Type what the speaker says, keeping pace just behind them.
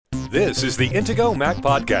This is the Intego Mac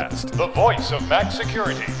Podcast, the voice of Mac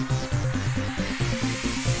security.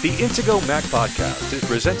 The Intego Mac Podcast is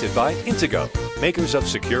presented by Intego, makers of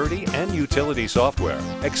security and utility software,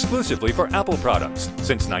 exclusively for Apple products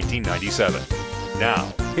since 1997. Now,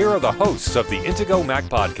 here are the hosts of the Intego Mac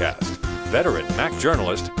Podcast, veteran Mac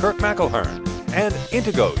journalist Kirk McElhearn and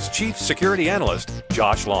Intego's chief security analyst,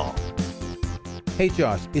 Josh Long. Hey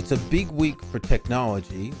Josh, it's a big week for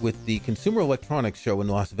technology with the Consumer Electronics Show in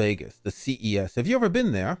Las Vegas, the CES. Have you ever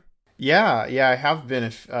been there? Yeah, I have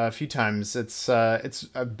been a few times. It's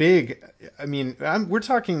a big. I mean, we're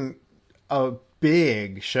talking a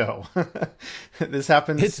big show. This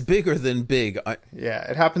happens. It's bigger than big. Yeah,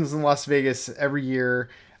 it happens in Las Vegas every year,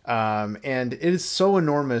 and it is so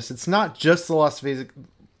enormous. It's not just the Las Vegas.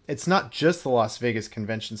 It's not just the Las Vegas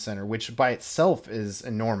Convention Center, which by itself is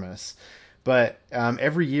enormous. But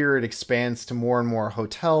every year it expands to more and more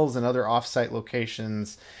hotels and other offsite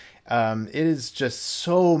locations. It is just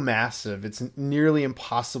so massive. It's nearly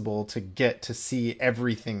impossible to get to see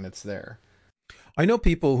everything that's there. I know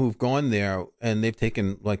people who've gone there and they've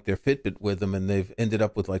taken like their Fitbit with them and they've ended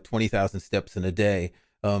up with like 20,000 steps in a day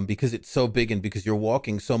because it's so big and because you're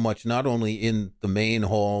walking so much, not only in the main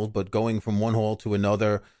hall, but going from one hall to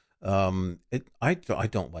another. I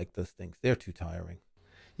don't like those things. They're too tiring.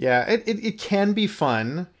 Yeah, it can be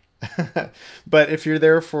fun, but if you're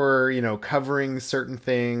there for, covering certain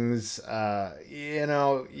things, and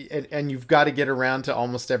you've got to get around to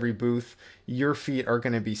almost every booth, your feet are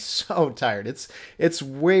going to be so tired. It's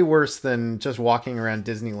way worse than just walking around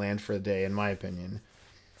Disneyland for a day, in my opinion.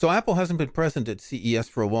 So Apple hasn't been present at CES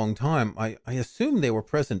for a long time. I assume they were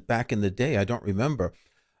present back in the day. I don't remember.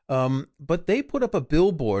 But they put up a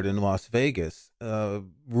billboard in Las Vegas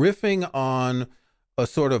riffing on a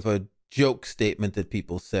sort of a joke statement that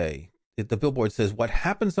people say. The billboard says, "What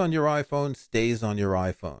happens on your iPhone stays on your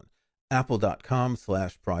iPhone.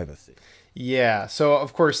 Apple.com/privacy." Yeah. So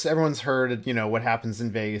of course everyone's heard, what happens in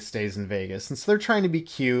Vegas stays in Vegas. And so they're trying to be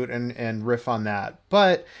cute and riff on that.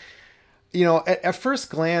 But, at first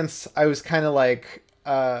glance, I was kind of like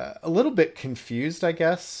a little bit confused, I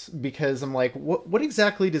guess, because I'm like, what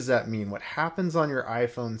exactly does that mean? What happens on your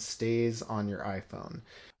iPhone stays on your iPhone.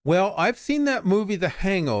 Well, I've seen that movie, The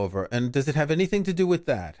Hangover, and does it have anything to do with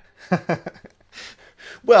that?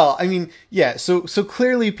 Well, I mean, yeah. So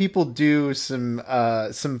clearly, people do some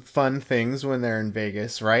fun things when they're in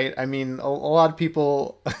Vegas, right? I mean, a lot of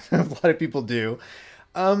people, do.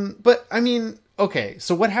 But I mean, okay.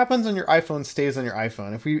 So what happens on your iPhone stays on your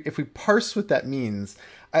iPhone. If we parse what that means,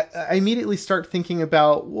 I immediately start thinking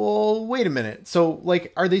about, well, wait a minute. So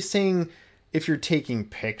like, are they saying if you're taking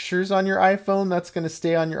pictures on your iPhone, that's going to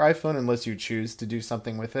stay on your iPhone unless you choose to do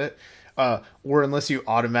something with it? Or unless you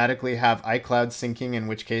automatically have iCloud syncing, in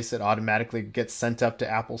which case it automatically gets sent up to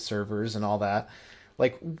Apple servers and all that.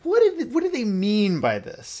 Like, what do they mean by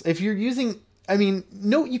this? If you're using, I mean,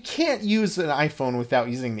 no, you can't use an iPhone without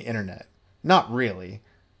using the internet. Not really.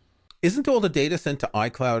 Isn't all the data sent to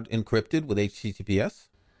iCloud encrypted with HTTPS?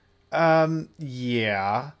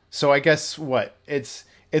 Yeah. So I guess what?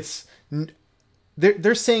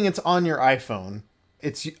 They're saying it's on your iPhone.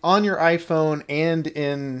 It's on your iPhone and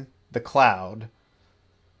in the cloud.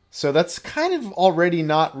 So that's kind of already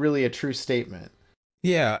not really a true statement.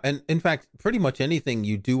 Yeah, and in fact, pretty much anything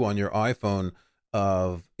you do on your iPhone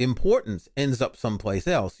of importance ends up someplace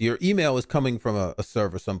else. Your email is coming from a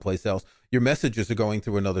server someplace else. Your messages are going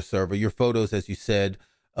through another server. Your photos, as you said,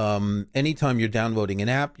 anytime you're downloading an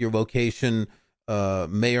app, your location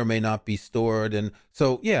may or may not be stored. And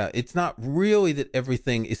so, yeah, it's not really that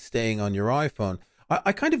everything is staying on your iPhone.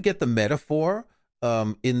 I kind of get the metaphor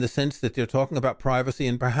in the sense that they're talking about privacy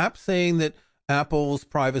and perhaps saying that Apple's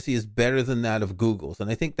privacy is better than that of Google's. And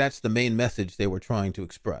I think that's the main message they were trying to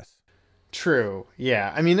express. True.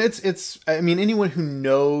 Yeah. I mean, anyone who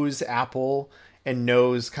knows Apple and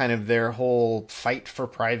knows kind of their whole fight for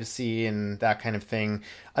privacy and that kind of thing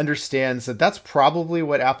understands that that's probably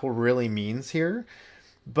what Apple really means here.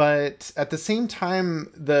 But at the same time,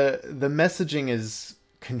 the messaging is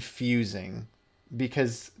confusing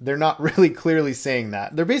because they're not really clearly saying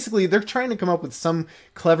that. They're trying to come up with some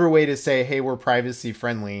clever way to say, hey, we're privacy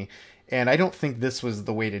friendly. And I don't think this was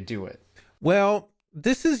the way to do it. Well,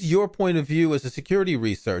 this is your point of view as a security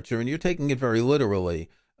researcher, and you're taking it very literally.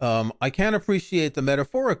 I can appreciate the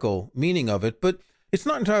metaphorical meaning of it, but it's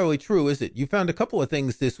not entirely true, is it? You found a couple of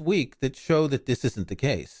things this week that show that this isn't the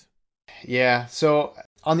case. Yeah. So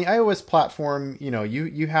on the iOS platform,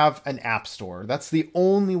 you have an app store. That's the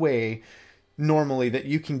only way normally that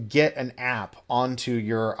you can get an app onto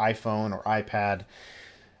your iPhone or iPad.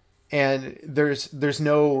 And there's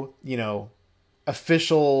no,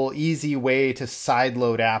 official easy way to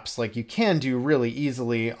sideload apps like you can do really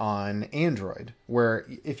easily on Android, where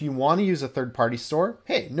if you want to use a third-party store,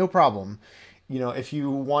 hey, no problem. If you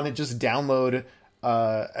want to just download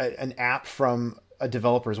an app from a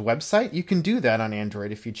developer's website, you can do that on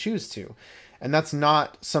Android if you choose to. And that's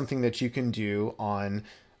not something that you can do on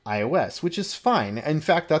iOS, which is fine. In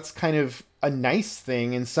fact, that's kind of a nice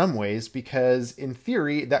thing in some ways, because in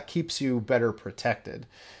theory, that keeps you better protected.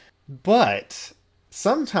 But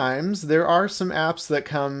sometimes there are some apps that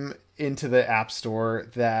come into the App Store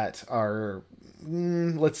that are,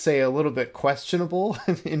 let's say, a little bit questionable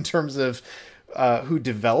in terms of who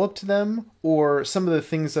developed them or some of the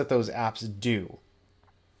things that those apps do.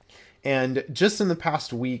 And just in the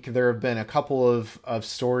past week, there have been a couple of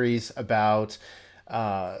stories about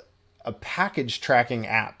a package tracking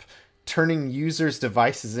app turning users'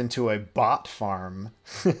 devices into a bot farm.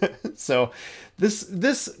 So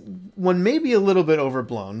this one may be a little bit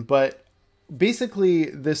overblown, but basically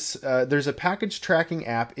there's a package tracking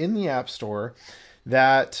app in the App Store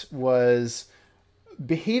that was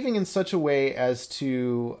behaving in such a way as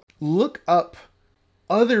to look up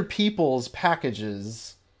other people's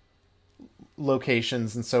packages,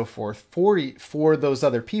 locations and so forth for those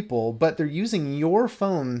other people, but they're using your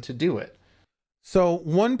phone to do it. So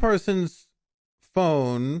one person's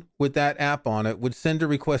phone with that app on it would send a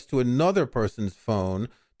request to another person's phone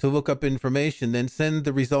to look up information, then send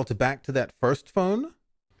the results back to that first phone?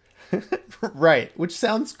 Right, which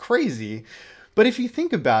sounds crazy. But if you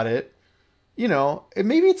think about it,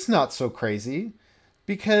 maybe it's not so crazy,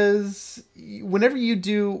 because whenever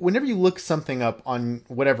you look something up on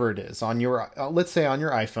whatever it is, on your, let's say on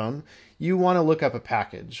your iPhone, you want to look up a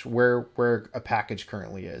package, where a package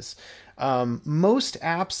currently is. Most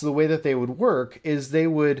apps, the way that they would work is they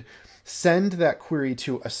would send that query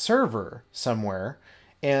to a server somewhere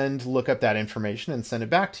and look up that information and send it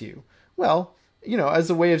back to you. Well, as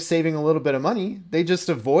a way of saving a little bit of money, they just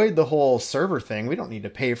avoid the whole server thing. We don't need to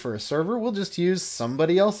pay for a server. We'll just use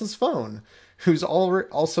somebody else's phone who's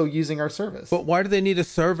also using our service. But why do they need a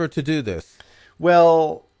server to do this?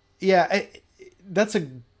 Well, yeah, that's a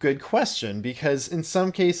good question, because in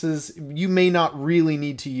some cases you may not really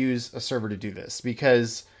need to use a server to do this,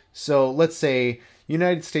 because let's say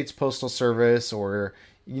United States Postal Service or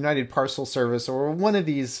United Parcel Service or one of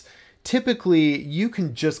these, typically you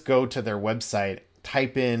can just go to their website,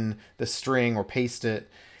 type in the string or paste it,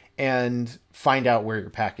 and find out where your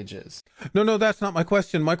package is. No, that's not my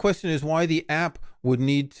question. My question is why the app would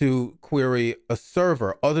need to query a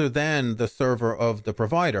server other than the server of the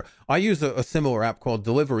provider. I use a similar app called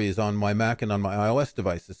Deliveries on my Mac and on my iOS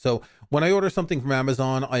devices. So when I order something from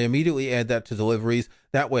Amazon, I immediately add that to Deliveries.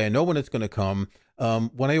 That way I know when it's going to come.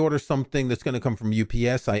 When I order something that's going to come from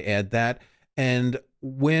UPS, I add that. And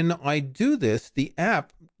when I do this, the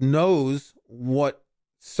app knows what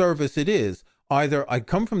service it is. Either I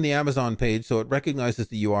come from the Amazon page, so it recognizes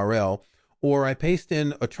the URL, or I paste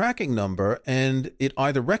in a tracking number and it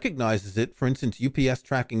either recognizes it. For instance, UPS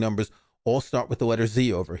tracking numbers all start with the letter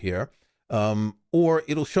Z over here, or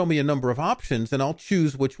it'll show me a number of options and I'll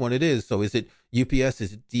choose which one it is. So is it UPS,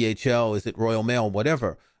 is it DHL, is it Royal Mail,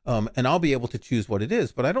 whatever, and I'll be able to choose what it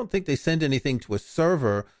is. But I don't think they send anything to a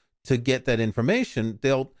server to get that information.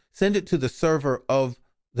 They'll send it to the server of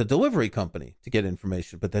the delivery company to get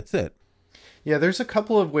information, but that's it. Yeah, there's a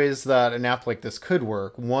couple of ways that an app like this could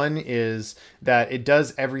work. One is that it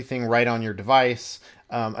does everything right on your device.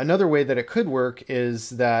 Another way that it could work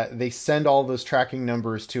is that they send all those tracking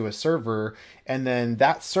numbers to a server, and then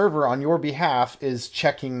that server on your behalf is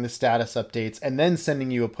checking the status updates and then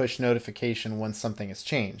sending you a push notification once something has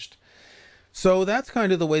changed. So that's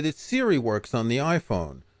kind of the way that Siri works on the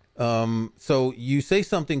iPhone. So you say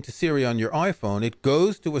something to Siri on your iPhone, it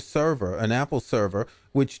goes to a server, an Apple server,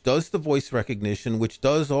 which does the voice recognition, which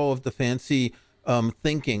does all of the fancy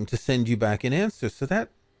thinking to send you back an answer. So that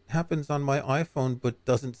happens on my iPhone, but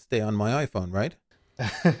doesn't stay on my iPhone, right?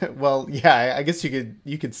 Well, yeah, I guess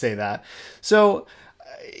you could say that. So,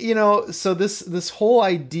 so this whole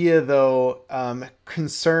idea though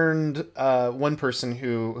concerned one person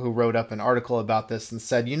who wrote up an article about this and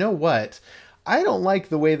said, you know what? I don't like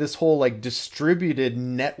the way this whole distributed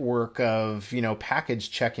network of,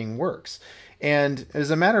 package checking works. And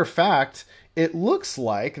as a matter of fact, it looks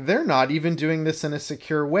like they're not even doing this in a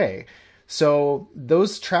secure way. So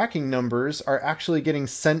those tracking numbers are actually getting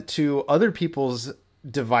sent to other people's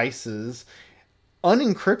devices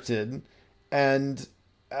unencrypted. And,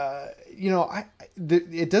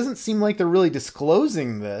 it doesn't seem like they're really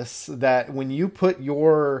disclosing this, that when you put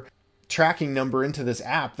your tracking number into this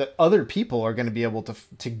app, that other people are going to be able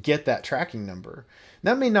to get that tracking number.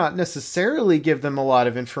 That may not necessarily give them a lot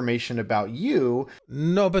of information about you.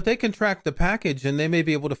 No, but they can track the package and they may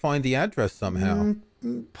be able to find the address somehow.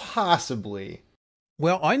 Possibly.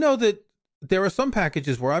 Well, I know that there are some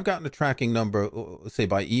packages where I've gotten a tracking number, say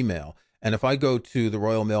by email, and if I go to the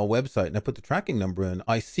Royal Mail website and I put the tracking number in,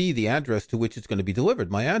 I see the address to which it's going to be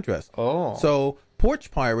delivered, my address. Oh. So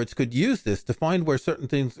porch pirates could use this to find where certain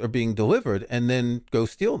things are being delivered and then go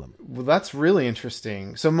steal them. Well, that's really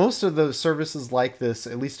interesting. So most of the services like this,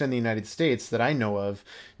 at least in the United States that I know of,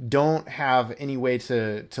 don't have any way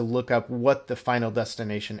to look up what the final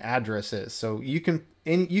destination address is. So you can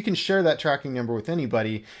share that tracking number with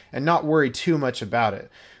anybody and not worry too much about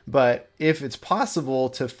it. But if it's possible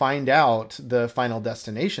to find out the final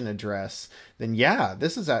destination address, then yeah,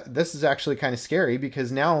 this is actually kind of scary,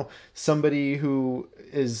 because now somebody who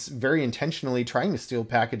is very intentionally trying to steal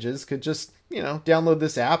packages could just, download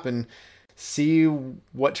this app and see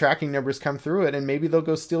what tracking numbers come through it, and maybe they'll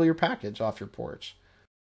go steal your package off your porch.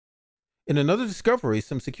 In another discovery,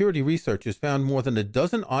 some security researchers found more than a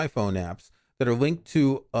dozen iPhone apps that are linked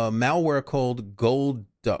to a malware called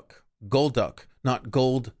Golduck. Golduck, not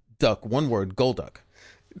Gold Duck. One word, Golduck.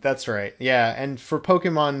 That's right. Yeah, and for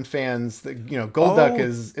Pokemon fans, Golduck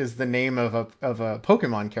is the name of a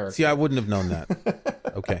Pokemon character. See, I wouldn't have known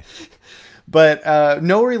that. Okay. But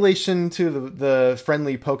no relation to the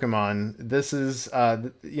friendly Pokemon. This is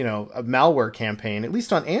a malware campaign. At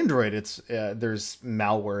least on Android, there's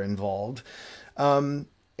malware involved.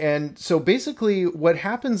 And so basically what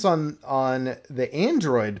happens on the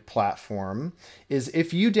Android platform is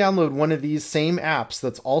if you download one of these same apps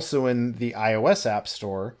that's also in the iOS App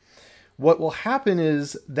Store, what will happen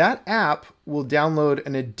is that app will download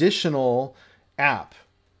an additional app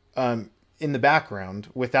in the background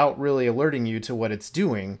without really alerting you to what it's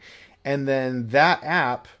doing. And then that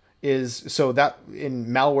app that in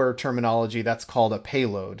malware terminology, that's called a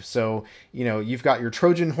payload. So, you've got your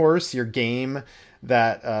Trojan horse, your game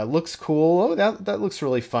that looks cool. Oh, that looks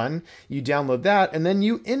really fun. You download that, and then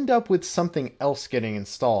you end up with something else getting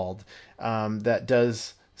installed that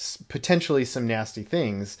does potentially some nasty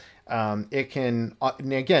things. It can,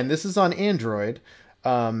 and again, this is on Android.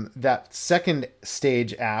 That second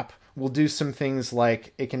stage app will do some things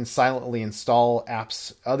like it can silently install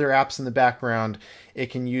other apps in the background.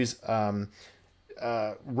 It can use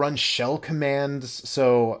run shell commands.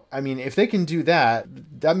 So, I mean, if they can do that,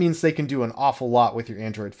 that means they can do an awful lot with your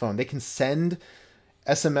Android phone. They can send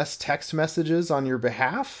SMS text messages on your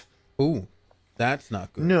behalf. Ooh, that's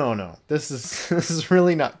not good. No, this is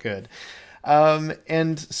really not good.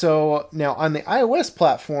 And so now on the iOS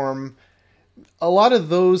platform, a lot of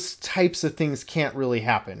those types of things can't really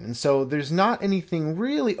happen. And so there's not anything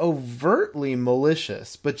really overtly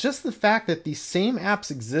malicious, but just the fact that these same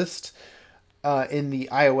apps exist in the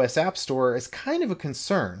iOS App Store is kind of a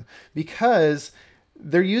concern, because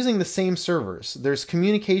they're using the same servers. There's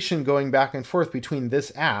communication going back and forth between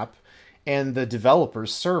this app and the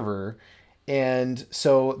developer's server. And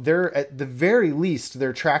so they're, at the very least,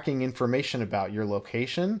 they're tracking information about your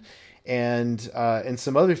location and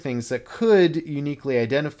some other things that could uniquely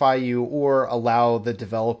identify you or allow the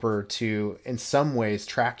developer to, in some ways,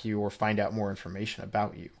 track you or find out more information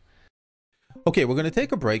about you. Okay, we're going to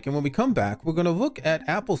take a break, and when we come back, we're going to look at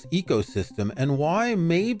Apple's ecosystem and why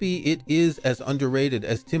maybe it is as underrated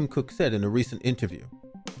as Tim Cook said in a recent interview.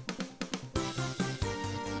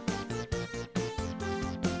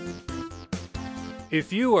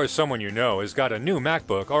 If you or someone you know has got a new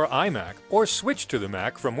MacBook or iMac or switched to the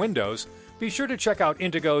Mac from Windows, be sure to check out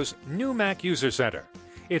Intigo's New Mac User Center.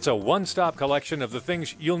 It's a one-stop collection of the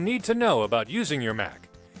things you'll need to know about using your Mac.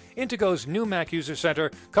 Intigo's New Mac User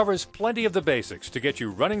Center covers plenty of the basics to get you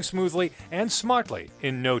running smoothly and smartly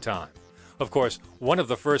in no time. Of course, one of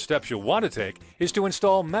the first steps you'll want to take is to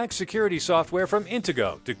install Mac security software from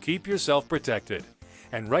Intigo to keep yourself protected.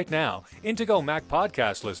 And right now, Intigo Mac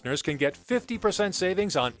Podcast listeners can get 50%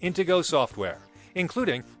 savings on Intigo software,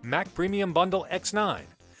 including Mac Premium Bundle X9.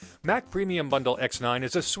 Mac Premium Bundle X9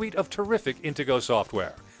 is a suite of terrific Intigo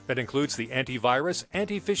software that includes the antivirus,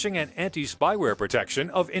 anti-phishing, and anti-spyware protection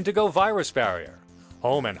of Intigo Virus Barrier,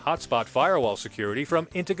 home and hotspot firewall security from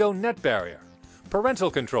Intigo Net Barrier,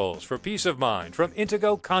 parental controls for peace of mind from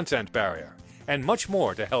Intigo Content Barrier, and much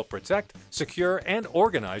more to help protect, secure, and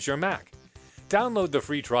organize your Mac. Download the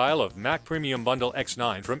free trial of Mac Premium Bundle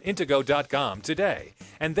X9 from Intigo.com today,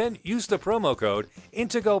 and then use the promo code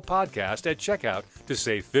IntigoPodcast at checkout to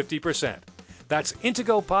save 50%. That's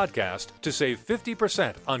Intigo Podcast to save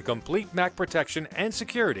 50% on complete Mac protection and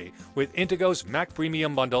security with Intigo's Mac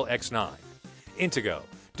Premium Bundle X9. Intigo,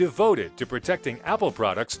 devoted to protecting Apple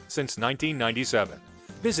products since 1997.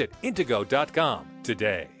 Visit Intego.com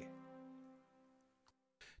today.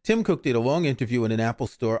 Tim Cook did a long interview in an Apple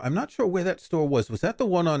store. I'm not sure where that store was. Was that the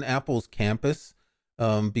one on Apple's campus?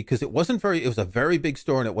 Because it was a very big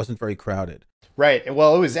store and it wasn't very crowded. Right.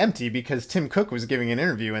 Well, it was empty because Tim Cook was giving an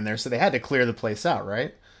interview in there, so they had to clear the place out,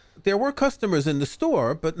 right? There were customers in the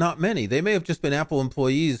store, but not many. They may have just been Apple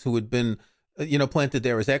employees who had been, planted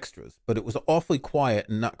there as extras, but it was awfully quiet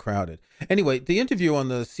and not crowded. Anyway, the interview on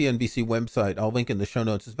the CNBC website, I'll link in the show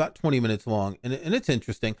notes, is about 20 minutes long, and it's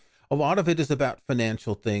interesting. A lot of it is about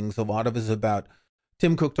financial things. A lot of it is about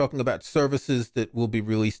Tim Cook talking about services that will be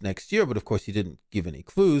released next year, but of course he didn't give any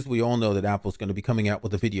clues. We all know that Apple's going to be coming out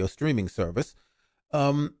with a video streaming service.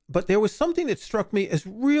 But there was something that struck me as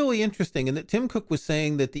really interesting, and that Tim Cook was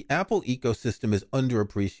saying that the Apple ecosystem is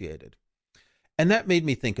underappreciated. And that made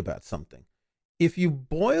me think about something. If you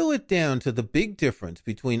boil it down to the big difference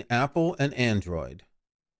between Apple and Android,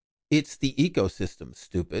 it's the ecosystem,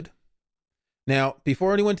 stupid. Now,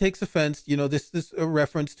 before anyone takes offense, this is a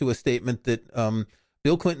reference to a statement that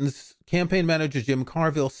Bill Clinton's campaign manager, Jim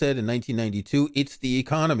Carville, said in 1992, "It's the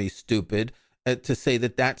economy, stupid," to say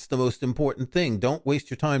that that's the most important thing. Don't waste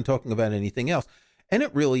your time talking about anything else. And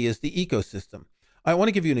it really is the ecosystem. I want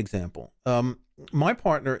to give you an example. My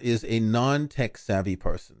partner is a non-tech savvy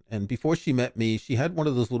person. And before she met me, she had one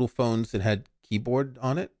of those little phones that had keyboard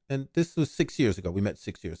on it. And this was 6 years ago. We met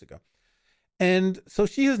 6 years ago. And so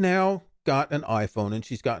she has now got an iPhone and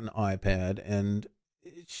she's got an iPad. And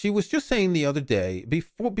she was just saying the other day,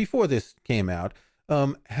 before this came out,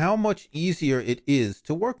 how much easier it is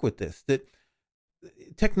to work with this. That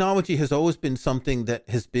technology has always been something that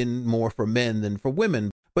has been more for men than for women,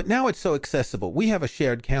 but now it's so accessible. We have a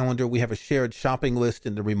shared calendar. We have a shared shopping list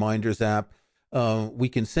in the Reminders app. We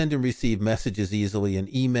can send and receive messages easily in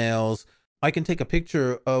emails. I can take a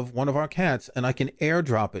picture of one of our cats and I can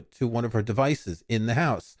airdrop it to one of her devices in the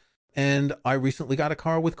house. And I recently got a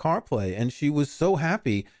car with CarPlay, and she was so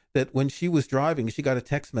happy that when she was driving, she got a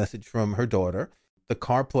text message from her daughter. The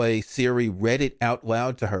CarPlay Siri read it out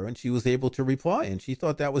loud to her, and she was able to reply, and she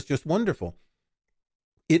thought that was just wonderful.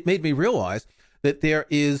 It made me realize that there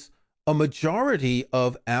is a majority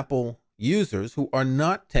of Apple users who are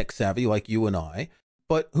not tech savvy like you and I,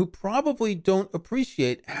 but who probably don't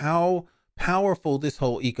appreciate how powerful this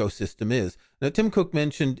whole ecosystem is. Now, Tim Cook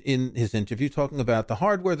mentioned in his interview talking about the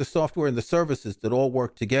hardware, the software, and the services that all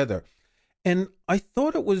work together. And I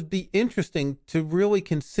thought it would be interesting to really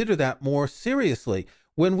consider that more seriously.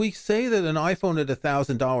 When we say that an iPhone at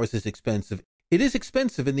 $1,000 is expensive, it is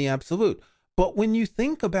expensive in the absolute. But when you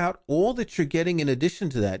think about all that you're getting in addition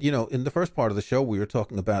to that, in the first part of the show, we were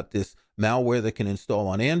talking about this malware that can install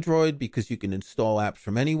on Android because you can install apps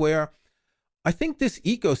from anywhere. I think this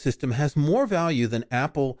ecosystem has more value than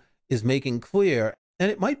Apple is making clear.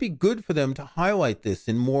 And it might be good for them to highlight this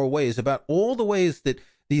in more ways about all the ways that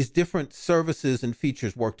these different services and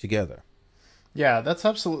features work together. Yeah, that's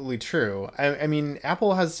absolutely true. I mean,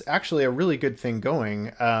 Apple has actually a really good thing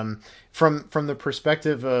going from the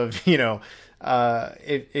perspective of,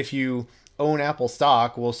 if you own Apple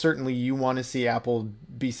stock, well, certainly you want to see Apple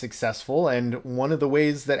be successful. And one of the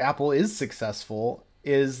ways that Apple is successful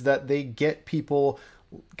is that they get people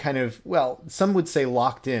kind of, well, some would say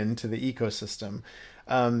locked into the ecosystem.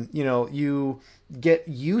 You get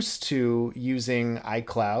used to using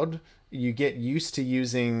iCloud, you get used to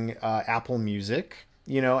using Apple Music,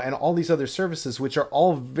 and all these other services, which are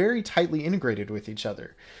all very tightly integrated with each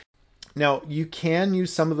other. Now, you can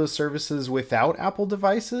use some of those services without Apple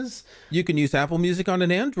devices. You can use Apple Music on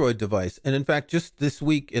an Android device. And in fact, just this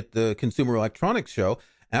week at the Consumer Electronics Show,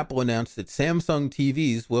 Apple announced that Samsung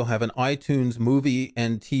TVs will have an iTunes movie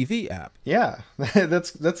and TV app. Yeah,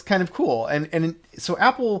 that's kind of cool. And so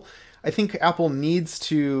I think Apple needs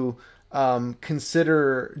to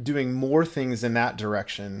consider doing more things in that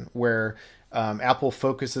direction, where Apple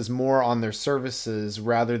focuses more on their services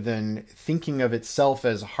rather than thinking of itself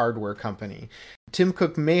as a hardware company. Tim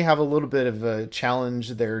Cook may have a little bit of a challenge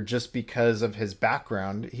there just because of his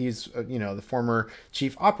background. He's, the former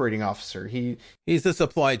chief operating officer. He's a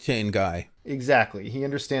supply chain guy. Exactly. He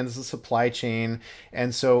understands the supply chain.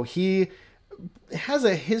 And so he has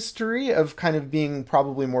a history of kind of being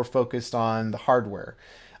probably more focused on the hardware.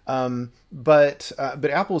 But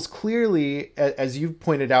Apple's clearly, as you've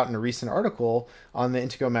pointed out in a recent article on the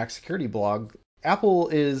Intego Mac Security blog, Apple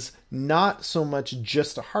is not so much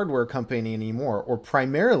just a hardware company anymore, or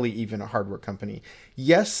primarily even a hardware company.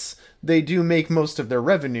 Yes, they do make most of their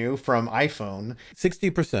revenue from iPhone.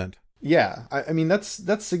 60%. Yeah, I mean,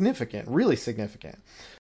 that's significant, really significant.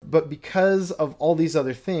 But because of all these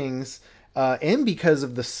other things, and because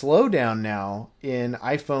of the slowdown now in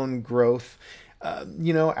iPhone growth,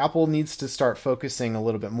 Apple needs to start focusing a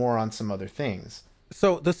little bit more on some other things.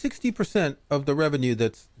 So the 60% of the revenue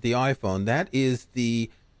that's the iPhone, that is the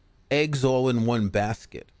eggs all in one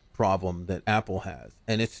basket problem that Apple has.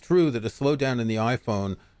 And it's true that a slowdown in the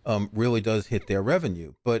iPhone really does hit their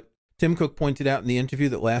revenue. But Tim Cook pointed out in the interview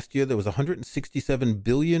that last year there was $167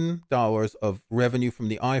 billion of revenue from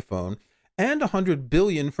the iPhone and $100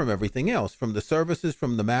 billion from everything else, from the services,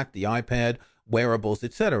 from the Mac, the iPad, wearables,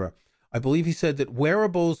 etc. I believe he said that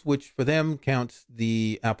wearables, which for them counts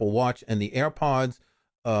the Apple Watch and the AirPods,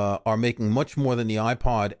 are making much more than the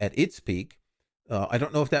iPod at its peak. I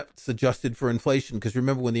don't know if that's adjusted for inflation, because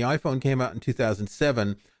remember when the iPhone came out in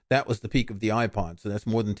 2007, that was the peak of the iPod. So that's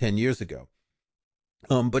more than 10 years ago.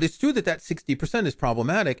 But it's true that 60% is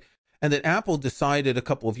problematic, and that Apple decided a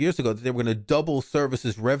couple of years ago that they were going to double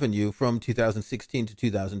services revenue from 2016 to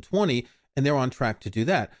 2020, and they're on track to do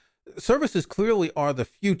that. Services clearly are the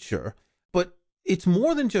future, but it's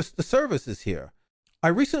more than just the services here. I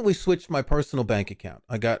recently switched my personal bank account.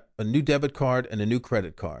 I got a new debit card and a new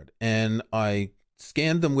credit card, and I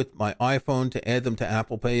scanned them with my iPhone to add them to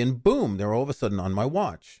Apple Pay, and boom, they're all of a sudden on my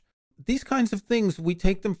watch. These kinds of things, we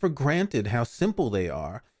take them for granted how simple they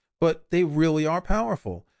are, but they really are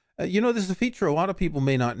powerful. This is a feature a lot of people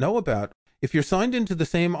may not know about. If you're signed into the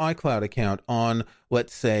same iCloud account on,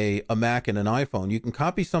 let's say, a Mac and an iPhone, you can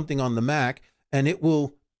copy something on the Mac and it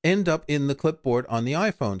will end up in the clipboard on the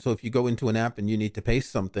iPhone. So if you go into an app and you need to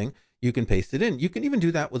paste something, you can paste it in. You can even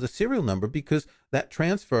do that with a serial number because that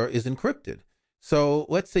transfer is encrypted. So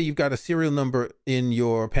let's say you've got a serial number in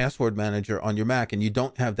your password manager on your Mac and you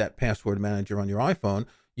don't have that password manager on your iPhone,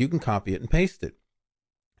 you can copy it and paste it.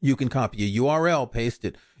 You can copy a URL, paste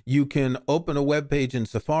it. You can open a web page in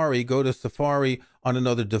Safari, go to Safari on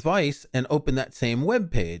another device, and open that same web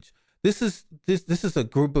page. This is a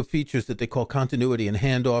group of features that they call continuity and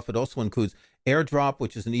handoff. It also includes AirDrop,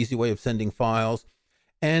 which is an easy way of sending files.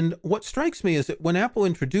 And what strikes me is that when Apple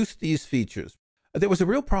introduced these features, there was a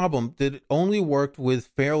real problem that it only worked with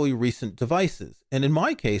fairly recent devices. And in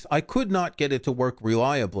my case, I could not get it to work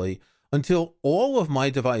reliably until all of my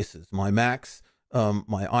devices, my Macs,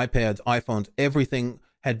 my iPads, iPhones, everything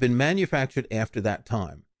had been manufactured after that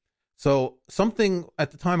time. So something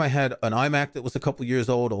at the time I had an iMac that was a couple years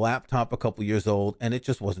old, a laptop a couple years old, and it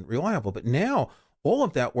just wasn't reliable. But now all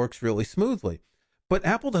of that works really smoothly. But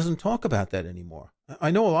Apple doesn't talk about that anymore.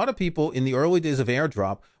 I know a lot of people in the early days of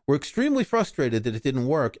AirDrop were extremely frustrated that it didn't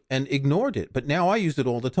work and ignored it. But now I use it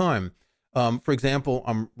all the time. For example,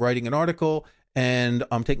 I'm writing an article and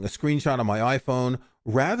I'm taking a screenshot on my iPhone.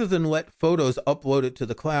 Rather than let photos upload it to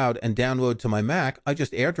the cloud and download to my Mac, I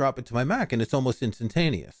just AirDrop it to my Mac and it's almost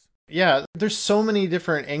instantaneous. Yeah, there's so many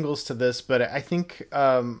different angles to this, but I think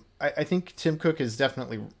I think Tim Cook is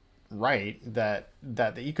definitely right that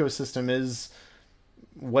the ecosystem is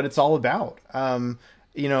what it's all about.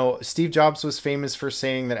 Steve Jobs was famous for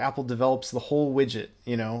saying that Apple develops the whole widget.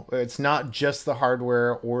 It's not just the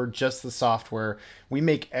hardware or just the software. We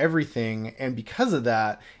make everything, and because of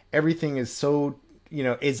that, everything is so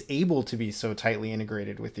is able to be so tightly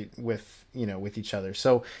integrated with each other.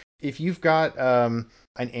 So if you've got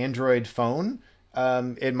an Android phone,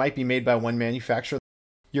 it might be made by one manufacturer.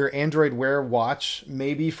 Your Android Wear watch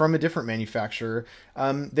may be from a different manufacturer.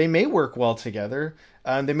 They may work well together.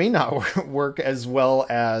 They may not work as well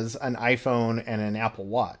as an iPhone and an Apple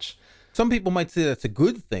Watch. Some people might say that's a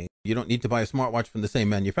good thing. You don't need to buy a smartwatch from the same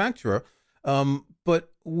manufacturer.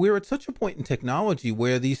 But we're at such a point in technology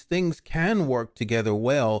where these things can work together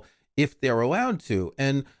well if they're allowed to.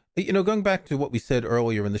 And, going back to what we said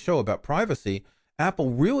earlier in the show about privacy,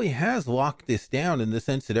 Apple really has locked this down in the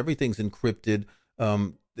sense that everything's encrypted.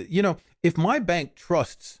 If my bank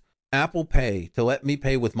trusts Apple Pay to let me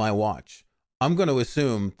pay with my watch, I'm going to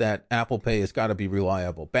assume that Apple Pay has got to be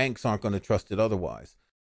reliable. Banks aren't going to trust it otherwise.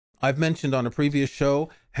 I've mentioned on a previous show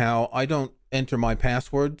how I don't enter my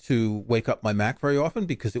password to wake up my Mac very often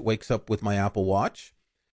because it wakes up with my Apple Watch.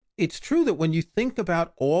 It's true that when you think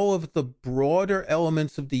about all of the broader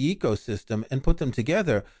elements of the ecosystem and put them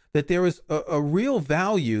together, that there is a real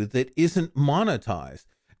value that isn't monetized.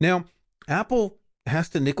 Now, Apple has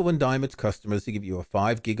to nickel and dime its customers to give you a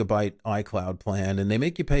 5 gigabyte iCloud plan, and they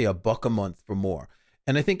make you pay $1 a month for more.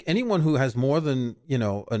 And I think anyone who has more than,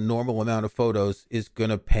 a normal amount of photos is going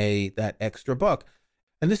to pay that extra $1.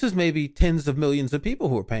 And this is maybe tens of millions of people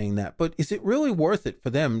who are paying that. But is it really worth it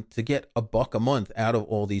for them to get $1 a month out of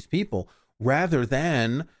all these people rather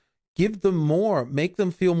than give them more, make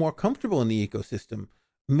them feel more comfortable in the ecosystem?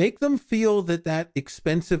 Make them feel that that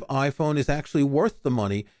expensive iPhone is actually worth the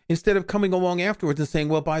money instead of coming along afterwards and saying,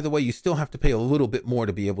 well, by the way, you still have to pay a little bit more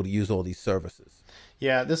to be able to use all these services.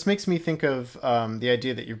 Yeah, this makes me think of the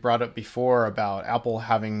idea that you brought up before about Apple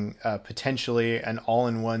having potentially an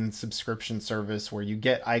all-in-one subscription service where you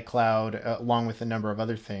get iCloud along with a number of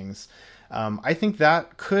other things. I think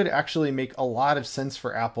that could actually make a lot of sense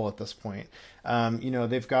for Apple at this point.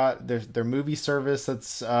 They've got their movie service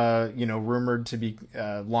that's rumored to be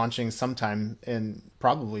launching sometime in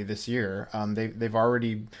probably this year. They've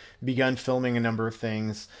already begun filming a number of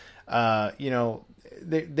things.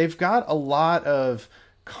 They've got a lot of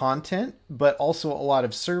content, but also a lot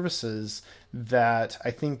of services that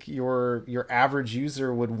I think your average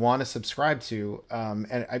user would want to subscribe to.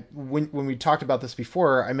 When we talked about this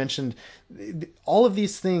before, I mentioned all of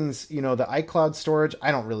these things. The iCloud storage,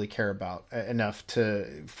 I don't really care about enough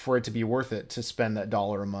for it to be worth it to spend that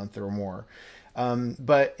 $1 a month or more.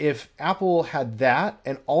 But if Apple had that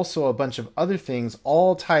and also a bunch of other things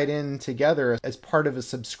all tied in together as part of a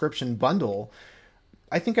subscription bundle,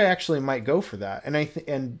 I think I actually might go for that. And I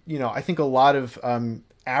think a lot of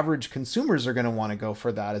average consumers are going to want to go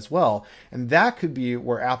for that as well. And that could be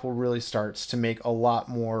where Apple really starts to make a lot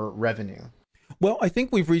more revenue. Well, I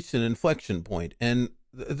think we've reached an inflection point. And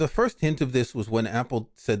the first hint of this was when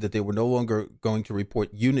Apple said that they were no longer going to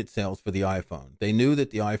report unit sales for the iPhone. They knew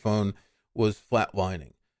that the iPhone was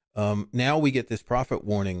flatlining. Now we get this profit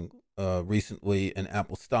warning recently, and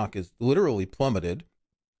Apple stock is literally plummeted.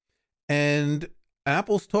 And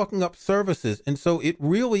Apple's talking up services, and so it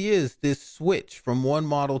really is this switch from one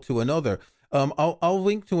model to another. I'll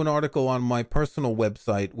link to an article on my personal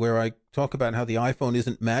website where I talk about how the iPhone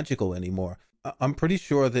isn't magical anymore. I'm pretty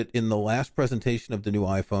sure that in the last presentation of the new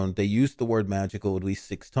iPhone, they used the word magical at least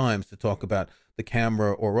 6 times to talk about the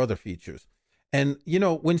camera or other features. And,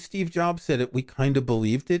 when Steve Jobs said it, we kind of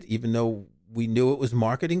believed it, even though we knew it was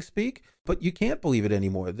marketing speak. But you can't believe it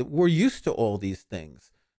anymore. We're used to all these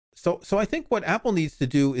things. So I think what Apple needs to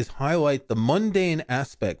do is highlight the mundane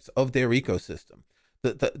aspects of their ecosystem,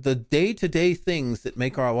 the day-to-day things that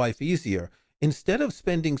make our life easier, instead of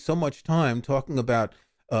spending so much time talking about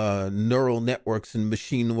neural networks and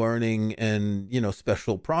machine learning and,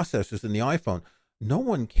 special processors in the iPhone. No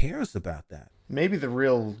one cares about that. Maybe the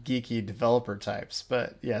real geeky developer types,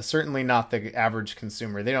 but yeah, certainly not the average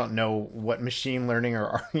consumer. They don't know what machine learning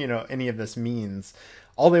or any of this means.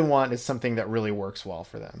 All they want is something that really works well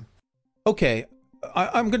for them. Okay,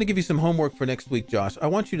 I'm going to give you some homework for next week, Josh. I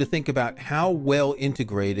want you to think about how well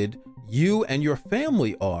integrated you and your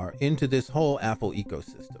family are into this whole Apple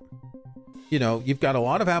ecosystem. You've got a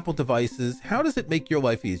lot of Apple devices. How does it make your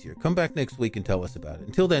life easier? Come back next week and tell us about it.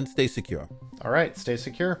 Until then, stay secure. All right, stay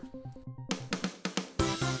secure.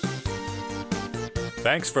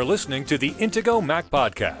 Thanks for listening to the Intego Mac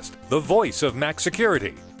Podcast, the voice of Mac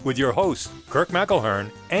security, with your hosts, Kirk McElhearn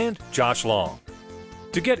and Josh Long.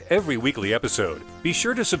 To get every weekly episode, be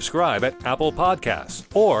sure to subscribe at Apple Podcasts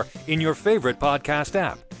or in your favorite podcast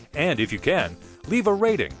app. And if you can, leave a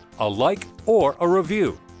rating, a like, or a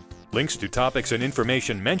review. Links to topics and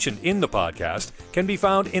information mentioned in the podcast can be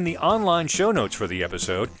found in the online show notes for the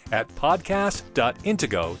episode at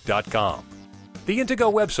podcast.intego.com. The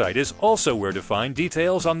Intego website is also where to find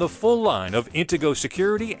details on the full line of Intego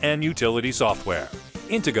security and utility software.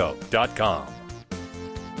 Intego.com.